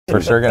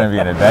For sure going to be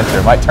an adventure.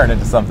 It might turn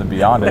into something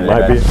beyond an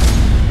adventure.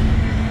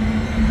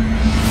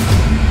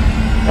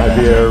 Might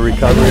be a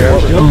recovery.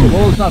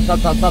 Whoa, stop.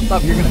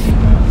 You're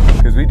gonna...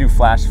 Because we do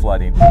flash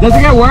flooding. Does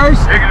it get worse?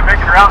 You're gonna make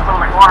it around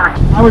some of the corners.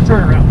 I would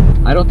turn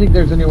around. I don't think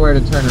there's anywhere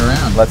to turn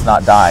around. Let's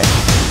not die.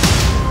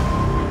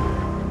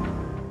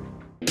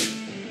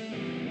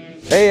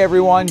 Hey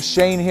everyone,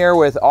 Shane here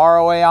with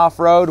ROA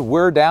Off-Road.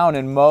 We're down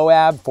in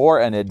Moab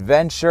for an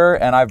adventure,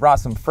 and I've brought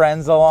some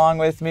friends along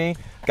with me.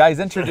 Guys,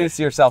 introduce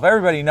yourself.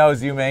 Everybody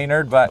knows you,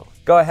 Maynard, but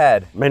go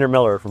ahead. Maynard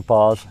Miller from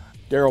Pause.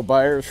 Daryl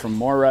Byers from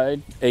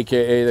MORryde,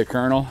 aka the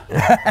Colonel.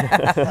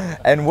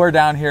 And we're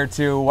down here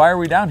too. Why are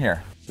we down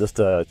here? Just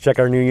to check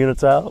our new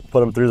units out, put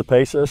them through the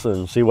paces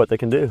and see what they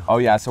can do. Oh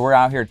yeah, so we're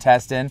out here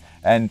testing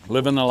and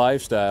living the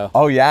lifestyle.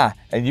 Oh yeah,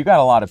 and you got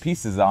a lot of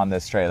pieces on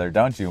this trailer,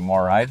 don't you,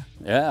 MORryde?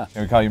 Yeah.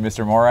 Can we call you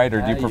Mr. MORryde,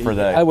 or do you prefer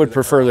the... I would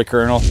prefer the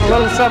Colonel. A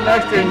little something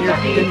extra in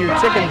your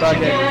chicken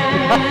bucket.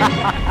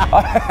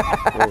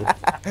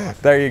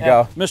 There you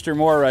go. Mr.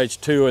 MORryde's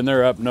too, and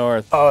they're up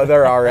north. Oh,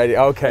 they're already,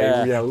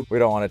 okay. Yeah. We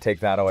don't want to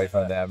take that away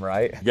from them,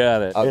 right?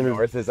 Got it. Up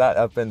north, is that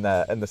up in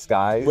the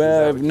skies?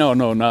 Well, no,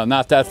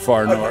 not that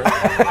far north.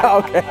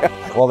 Okay.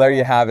 Well, there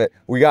you have it.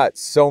 We got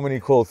so many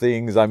cool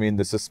things. I mean,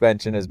 the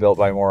suspension is built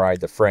by MORryde,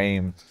 the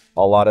frame,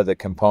 a lot of the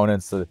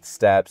components, the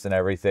steps and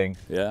everything.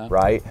 Yeah.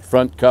 Right?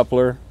 Front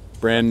coupler,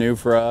 brand new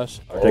for us.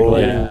 Oh,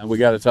 yeah. We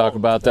got to talk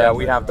about that. Yeah,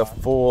 we have the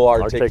full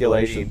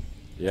articulation.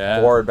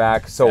 Yeah. Forward,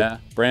 back. So yeah.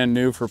 Brand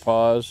new for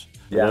Pause.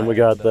 Yeah. And then we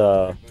got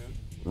the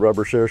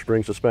rubber shear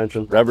spring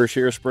suspension. Rubber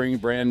shear spring,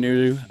 brand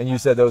new. And you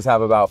said those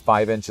have about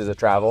 5 inches of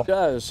travel? It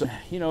does.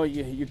 You know,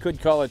 you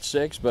could call it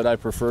 6, but I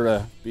prefer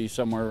to be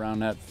somewhere around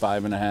that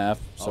 5.5,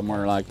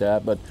 somewhere like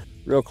that, but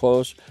real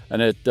close.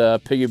 And it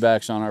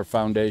piggybacks on our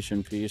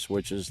foundation piece,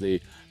 which is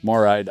the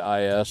MORryde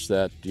IS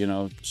that, you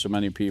know, so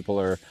many people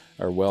are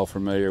well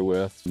familiar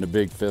with, and the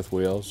big fifth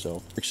wheel,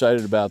 so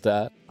excited about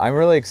that. I'm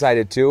really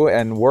excited too,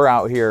 and we're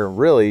out here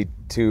really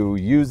to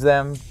use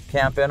them,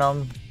 camp in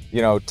them,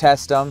 you know,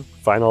 test them.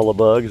 Find all the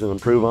bugs and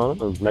improve on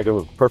them and make them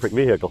a perfect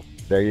vehicle.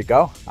 There you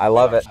go. I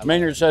love it.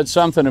 Maynard said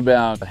something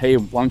about, hey,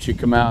 why don't you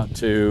come out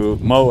to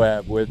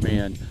Moab with me,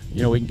 and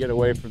you know, we can get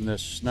away from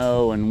this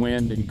snow and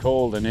wind and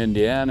cold in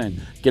Indiana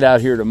and get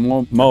out here to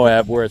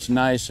Moab where it's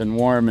nice and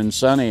warm and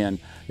sunny, and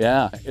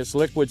yeah, it's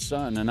liquid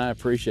sun, and I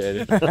appreciate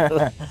it.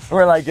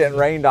 We're like getting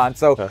rained on,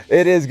 so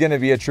it is going to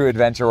be a true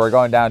adventure. We're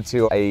going down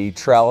to a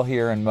trail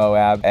here in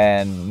Moab,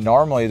 and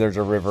normally there's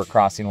a river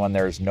crossing when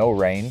there's no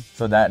rain,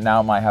 so that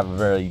now might have a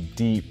very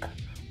deep,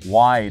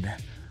 wide,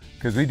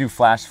 because we do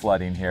flash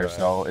flooding here, right.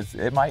 So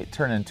it might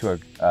turn into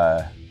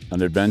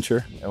an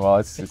adventure? Well,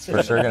 it's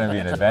for sure going to be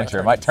an adventure.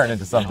 It might turn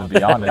into something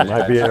beyond it. It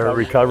might be a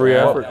recovery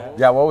effort.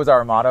 Yeah, what was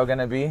our motto going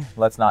to be?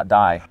 Let's not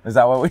die. Is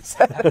that what we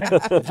said?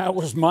 That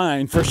was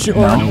mine, for sure.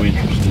 No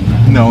interest in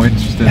that. No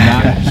interest in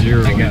that.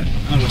 Zero.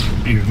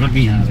 Here, let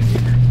me out of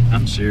here.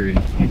 I'm serious.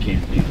 I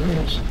can't do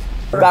this.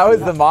 That was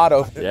the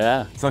motto.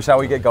 Yeah. So shall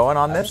we get going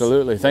on this?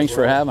 Absolutely. Thanks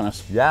for having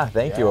us. Yeah,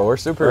 thank you. Well, we're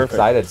super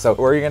excited. So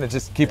we're going to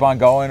just keep on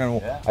going, and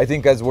I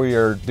think as we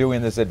are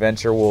doing this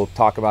adventure, we'll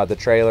talk about the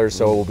trailer,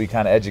 so it will be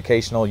kind of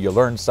educational. You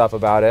learn stuff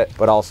about it,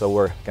 but also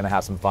we're going to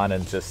have some fun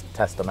and just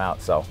test them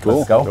out. So cool.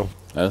 Let's go.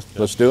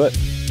 Let's do it.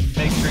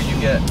 Make sure you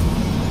get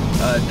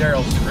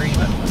Daryl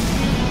screaming.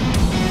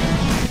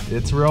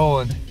 It's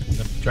rolling.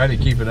 Try to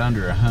keep it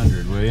under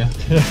 100, will you?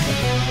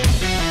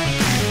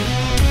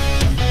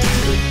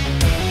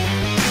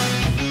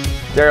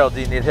 Daryl, do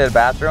you need to hit a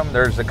bathroom?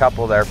 There's a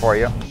couple there for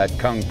you. That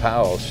Kung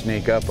Pao will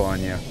sneak up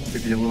on you.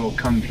 Give you a little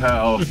Kung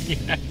Pao. Yeah,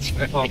 that's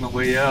right. On the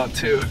way out,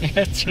 too.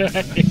 That's right.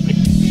 There's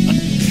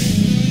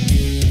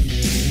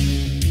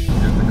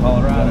the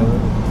Colorado.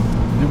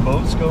 New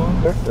boats going?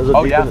 Is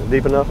it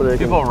deep enough that they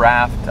can... People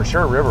raft. I'm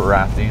sure river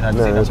rafting. I've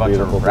seen a bunch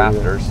of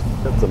rafters.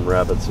 Got some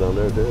rabbits down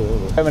there,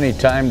 too. Have any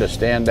time to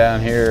stand down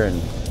here in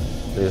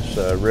this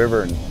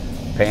river and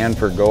pan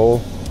for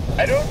gold?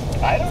 I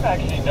don't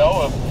actually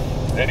know of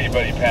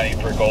anybody panning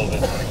for gold in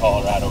the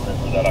Colorado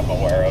River that I'm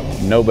aware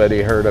of.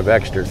 Nobody heard of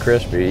Extra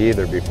Crispy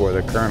either before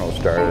the Colonel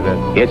started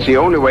it. It's the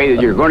only way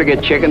that you're going to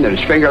get chicken that is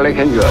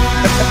finger-licking good.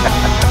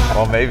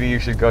 Well, maybe you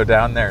should go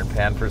down there and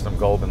pan for some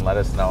gold and let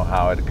us know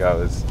how it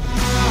goes.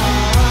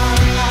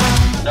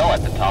 Snow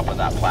at the top of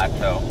that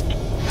plateau.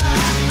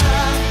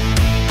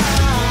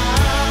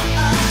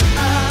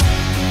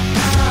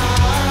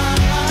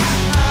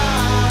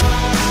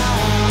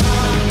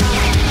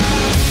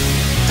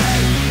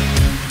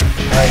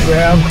 Right,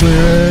 ground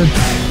cleared.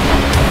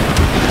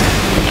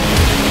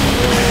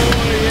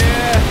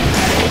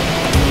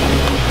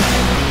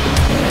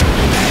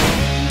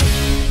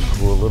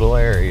 Cool little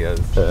areas.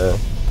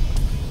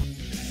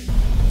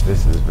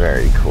 This is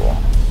very cool.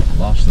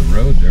 Lost the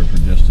road there for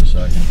just a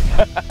second.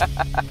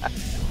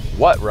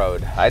 What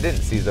road? I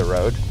didn't see the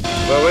road.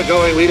 Where we're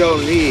going, we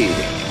don't need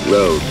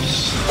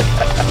roads.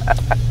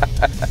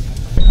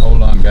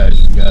 Hold on,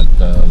 guys. We got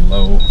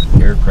low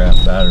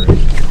aircraft battery.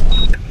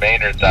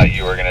 Maynard thought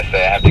you were going to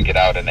say I have to get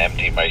out and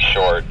empty my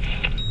shorts.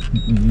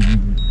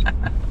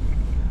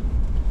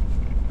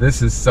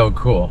 This is so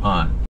cool,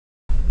 huh?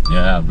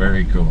 Yeah,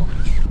 very cool.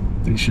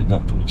 They should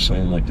not put a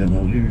sign like that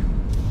out here.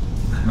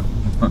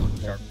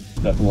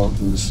 That belongs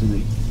to the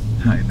city.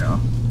 I know.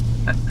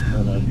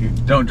 Not out here.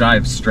 Don't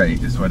drive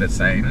straight is what it's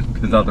saying,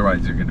 because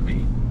otherwise you're gonna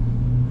be.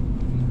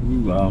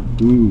 Ooh, wow.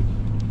 Ooh.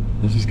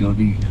 This is gonna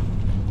be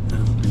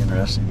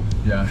interesting.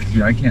 Yeah,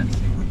 I can't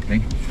see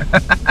anything.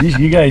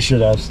 You guys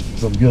should have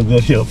some good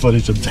video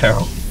footage of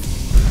Daryl.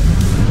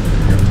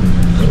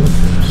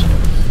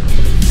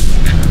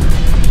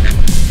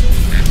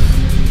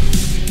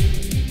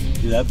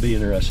 Yeah, that'd be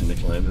interesting to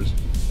climb.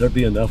 There'd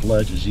be enough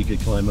ledges you could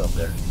climb up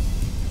there.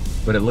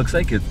 But it looks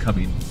like it's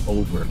coming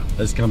over.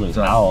 It's coming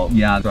So, out.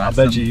 yeah, I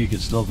bet you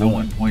could still At go.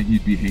 one point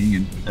you'd be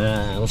hanging.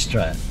 Let's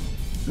try it.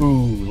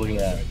 Ooh, look at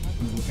that.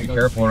 Be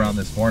careful around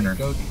this corner.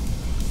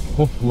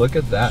 Oh, look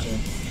at that.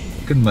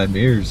 Look at my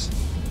mirrors.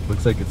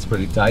 Looks like it's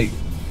pretty tight.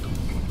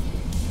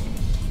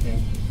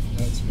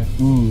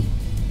 Ooh,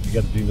 you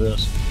got to do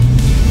this.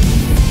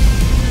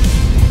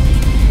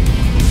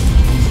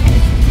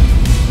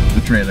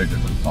 The trailer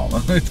doesn't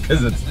follow. It's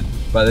because it's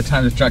by the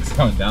time the truck's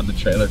coming down, the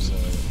trailer's.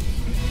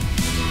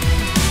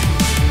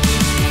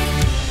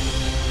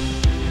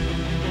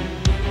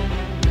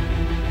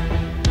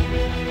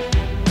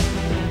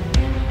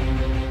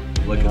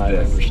 Look at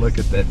this. Look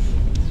at this.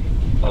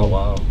 Oh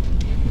wow.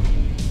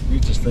 You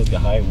just think a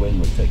high wind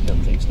would take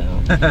them things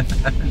down.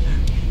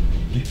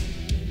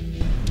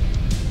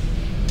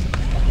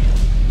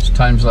 It's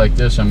times like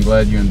this, I'm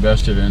glad you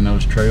invested in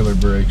those trailer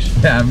brakes.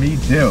 Yeah, me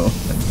too.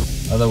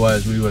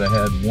 Otherwise, we would have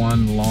had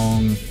one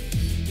long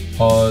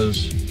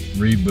pause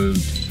reboot.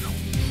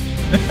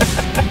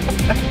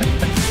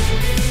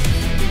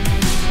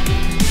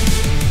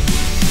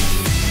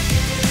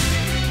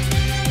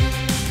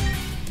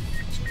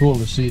 It's cool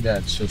to see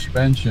that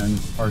suspension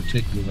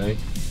articulate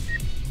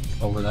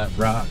over that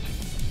rock.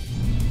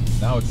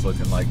 Now it's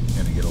looking like it's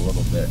gonna get a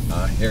little bit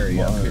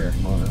hairy up here.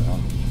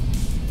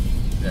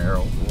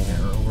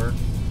 Narrower.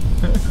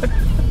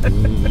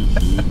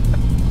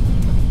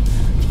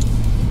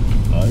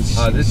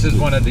 This is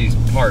one of these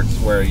parts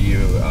where you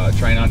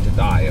try not to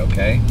die,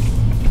 okay?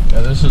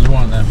 Yeah, this is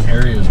one of them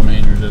areas,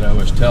 Maynard, that I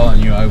was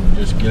telling you I would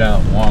just get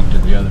out and walk to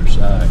the other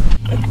side.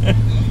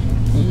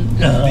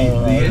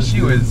 The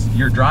issue is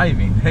you're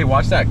driving. Hey,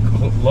 watch that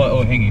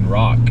low hanging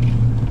rock.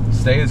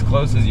 Stay as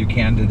close as you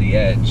can to the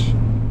edge.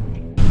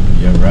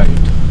 Yeah, right.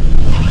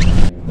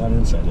 Not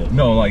inside it.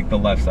 No, like the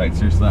left side.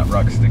 Seriously, that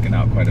rock's sticking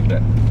out quite a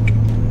bit.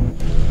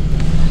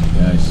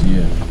 Yeah, I see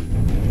it.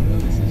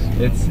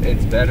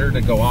 It's better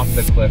to go off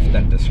the cliff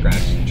than to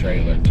scratch the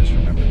trailer. Just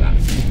remember that.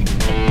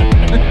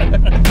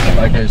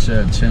 Like I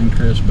said, send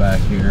Chris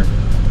back here,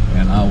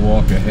 and I'll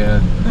walk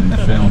ahead and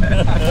film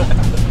it.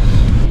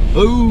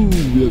 Oh,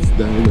 yes,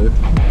 down there.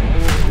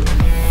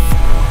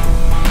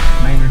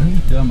 Maynard,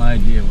 whose dumb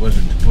idea was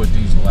it to put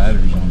these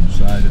ladders on the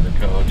side of the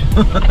coach?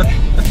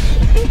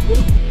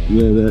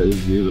 Yeah, that is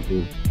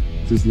beautiful.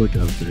 Just look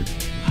out there.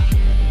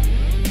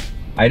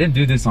 I didn't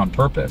do this on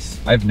purpose.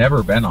 I've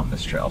never been on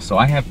this trail, so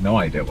I have no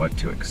idea what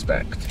to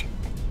expect.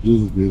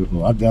 This is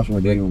beautiful. I've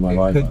definitely been with my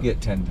life. It could get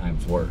 10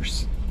 times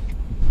worse.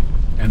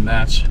 And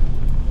that's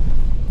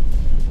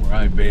where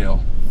I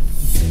bail.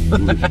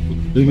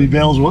 If he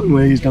bails one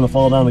way, he's going to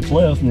fall down the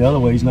cliff, and the other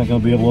way, he's not going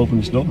to be able to open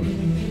his door.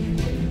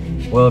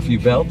 Well, if you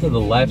bail to the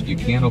left, you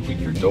can't open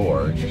your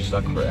door. You're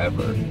stuck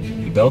forever.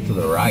 If you bail to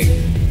the right,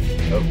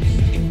 oops.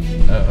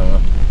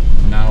 Uh-oh.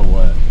 Now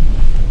what?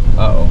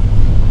 Uh-oh.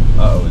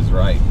 Uh-oh is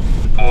right.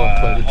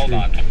 Hold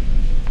on. I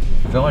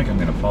feel like I'm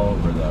going to fall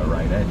over the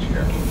right edge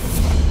here.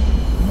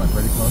 Am I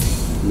pretty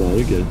close? No,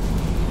 you're good.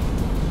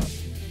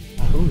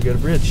 Oh, we got a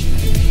bridge.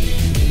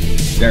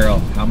 Daryl,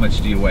 how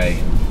much do you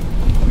weigh?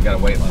 We got a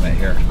weight limit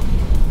here.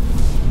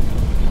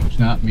 It's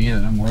not me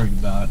that I'm worried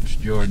about, it's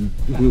Jordan.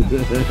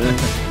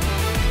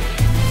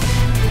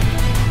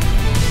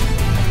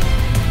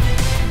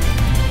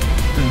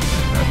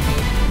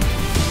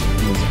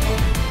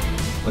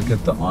 Look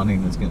at the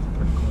awning, it's getting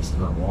pretty close to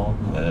that wall.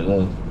 Yeah, it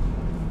is.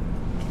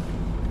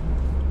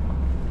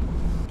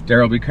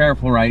 Daryl, be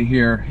careful right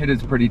here. It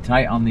is pretty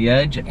tight on the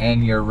edge,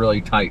 and you're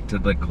really tight to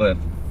the cliff.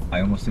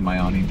 I almost see my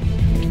awning.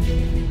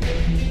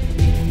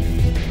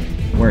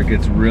 Where it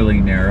gets really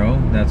narrow,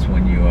 that's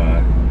when you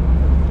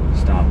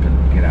stop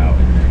and get out,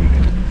 and then you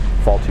can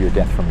fall to your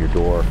death from your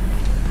door.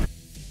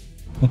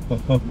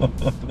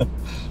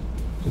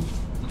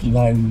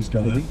 I I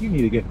think you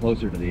need to get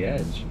closer to the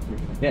edge.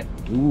 Yeah.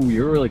 Ooh,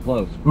 you're really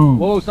close. Ooh.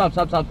 Whoa, stop.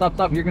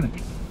 You're gonna.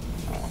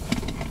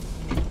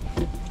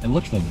 It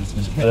looks like this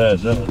is hit.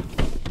 Yeah.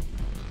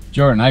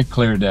 Jordan, I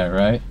cleared that,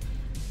 right?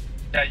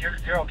 Yeah,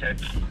 you're okay.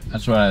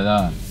 That's what I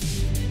thought.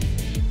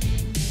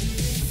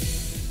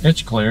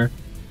 It's clear.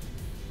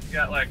 You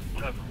got like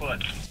a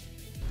foot.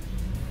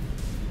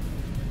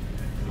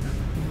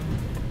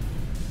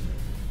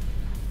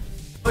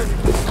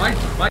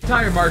 My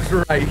tire marks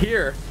were right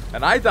here,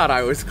 and I thought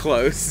I was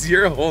close.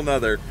 You're a whole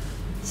nother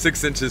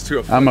 6 inches to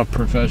a foot. I'm a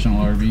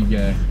professional RV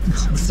guy.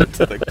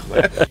 to the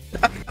cliff.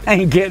 I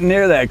ain't getting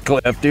near that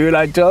cliff, dude.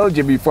 I told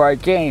you before I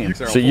came.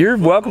 So you're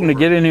welcome to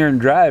get in here and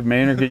drive,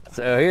 man.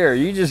 So here,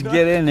 you just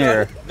get in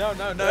here. No,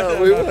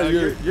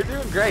 you're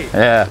doing great.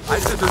 Yeah. I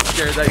just was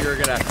scared that you were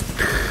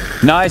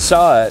gonna. No, I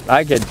saw it.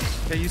 I could.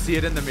 Can you see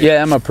it in the mirror?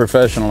 Yeah, I'm a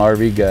professional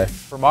RV guy.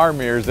 From our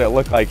mirrors, it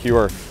looked like you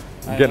were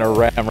gonna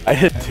ram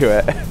right into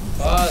it.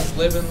 Pause,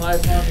 living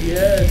life on the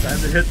edge. Time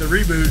to hit the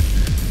reboot.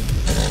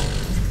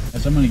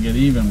 Guess I'm gonna get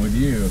even with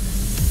you.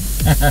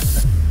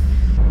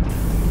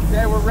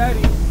 Okay, we're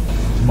ready.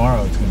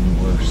 Tomorrow it's gonna be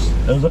worse.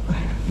 Is it?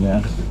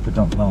 Yeah, but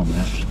don't tell him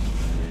that.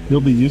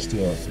 He'll be used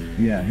to us.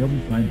 Yeah, he'll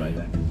be fine by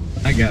then.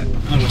 I got.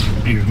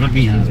 Here, let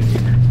me out of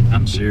here.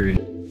 I'm serious.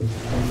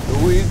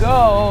 Here we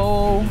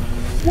go.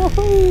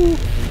 Woohoo!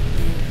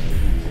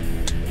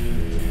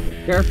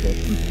 Careful,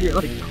 you're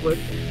like clip.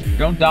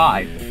 Don't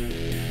die.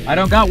 I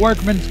don't got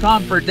workman's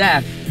comp for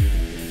death.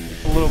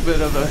 A little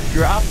bit of a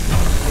drop.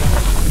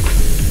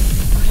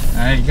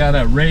 I got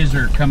a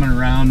razor coming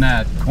around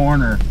that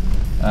corner.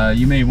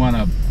 You may want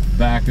to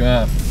back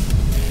up.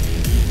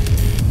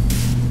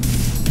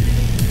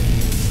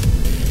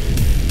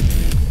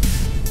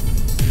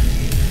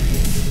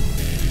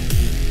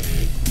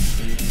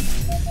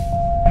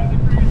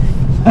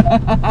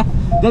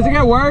 Does it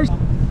get worse?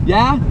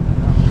 Yeah?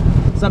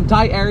 Some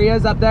tight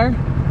areas up there?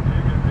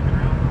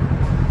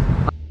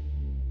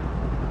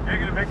 You're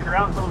gonna make it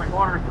around some of the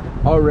corners.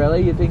 Oh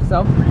really? You think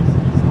so?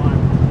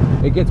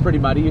 It gets pretty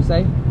muddy, you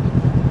say?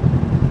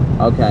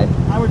 Okay.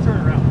 I would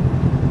turn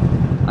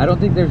around. I don't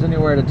think there's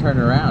anywhere to turn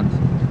around.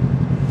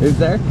 Is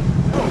there?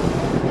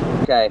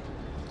 Okay.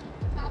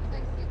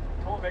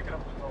 Don't make it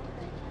up the hill.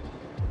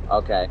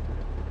 Okay.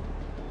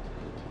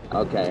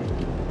 Okay.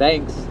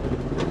 Thanks.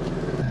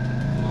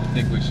 I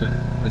think we should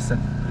listen.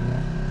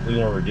 We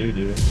never do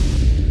it.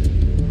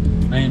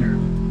 Maynard,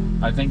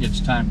 I think it's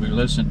time we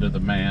listen to the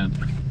man.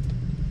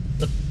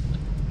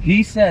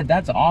 He said,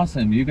 that's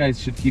awesome. You guys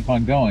should keep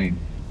on going.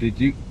 Did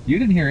you? You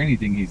didn't hear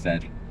anything he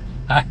said.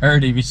 I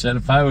heard him. He said,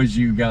 if I was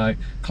you guy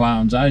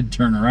clowns, I'd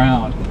turn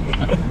around.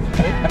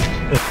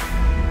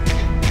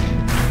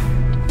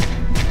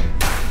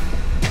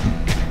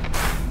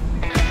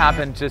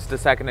 Happened just a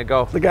second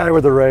ago. The guy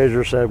with the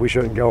razor said we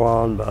shouldn't go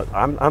on, but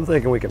I'm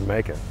thinking we can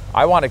make it.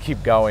 I want to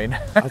keep going.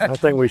 I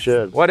think we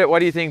should. What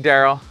do you think,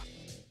 Daryl?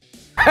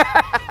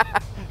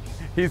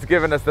 He's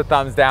giving us the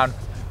thumbs down.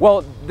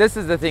 Well, this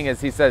is the thing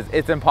is he says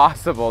it's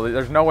impossible.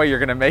 There's no way you're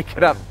going to make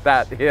it up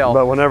that hill.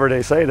 But whenever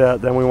they say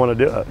that, then we want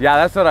to do it. Yeah,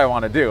 that's what I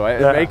want to do. It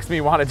makes me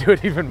want to do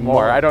it even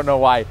more. I don't know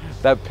why.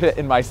 That pit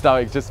in my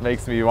stomach just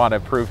makes me want to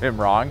prove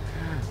him wrong.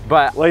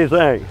 But what do you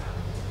think?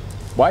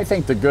 Well, I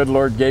think the good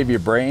Lord gave you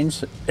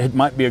brains. It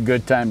might be a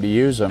good time to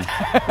use them.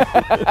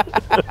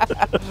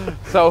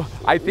 So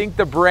I think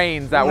the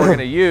brains that we're going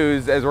to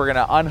use is we're going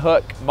to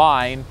unhook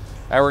mine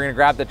and we're going to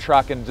grab the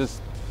truck and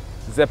just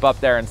zip up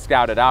there and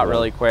scout it out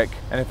really quick.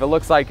 And if it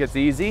looks like it's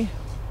easy,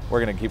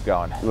 we're going to keep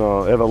going.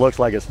 No, if it looks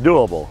like it's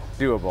doable.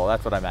 Doable,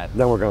 that's what I meant.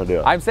 Then we're going to do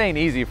it. I'm saying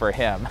easy for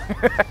him.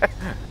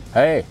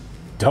 Hey,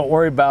 don't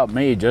worry about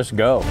me, just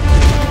go.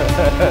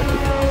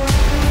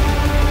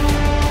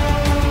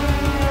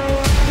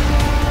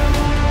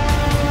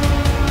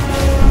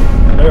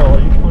 Daryl,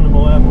 are you coming to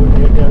Moab with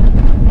me again?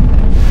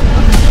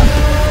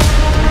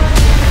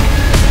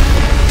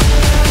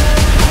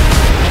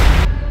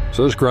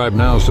 Subscribe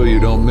now so you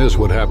don't miss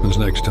what happens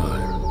next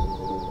time.